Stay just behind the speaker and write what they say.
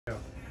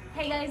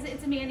Hey guys,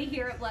 it's Amanda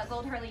here at Black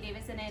Gold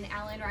Harley-Davidson in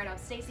Allen, right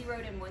off Stacy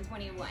Road in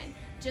 121.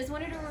 Just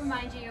wanted to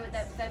remind you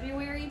that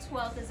February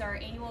 12th is our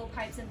annual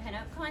Pipes and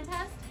Pinup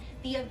Contest.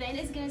 The event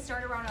is going to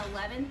start around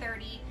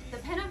 11:30. The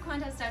Pinup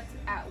Contest starts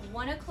at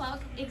 1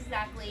 o'clock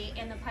exactly,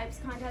 and the Pipes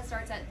Contest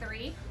starts at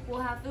 3.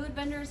 We'll have food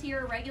vendors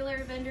here,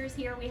 regular vendors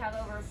here. We have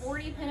over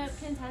 40 Pinup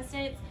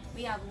contestants.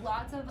 We have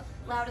lots of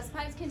Loudest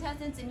Pipes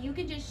contestants, and you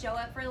can just show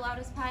up for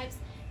Loudest Pipes.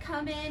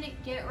 Come in,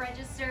 get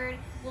registered.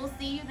 We'll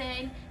see you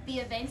then. The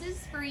event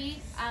is free.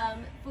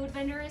 Food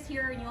vendor is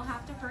here, and you'll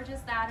have to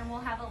purchase that, and we'll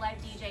have a live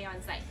DJ on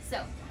site.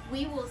 So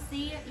we will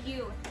see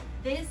you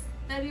this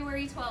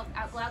February 12th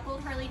at Black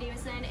Gold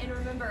Harley-Davidson. And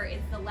remember,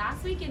 it's the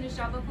last weekend to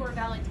shop before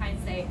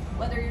Valentine's Day.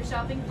 Whether you're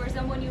shopping for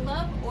someone you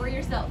love or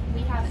yourself,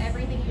 we have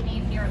everything you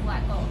need here at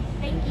Black Gold.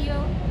 Thank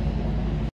you.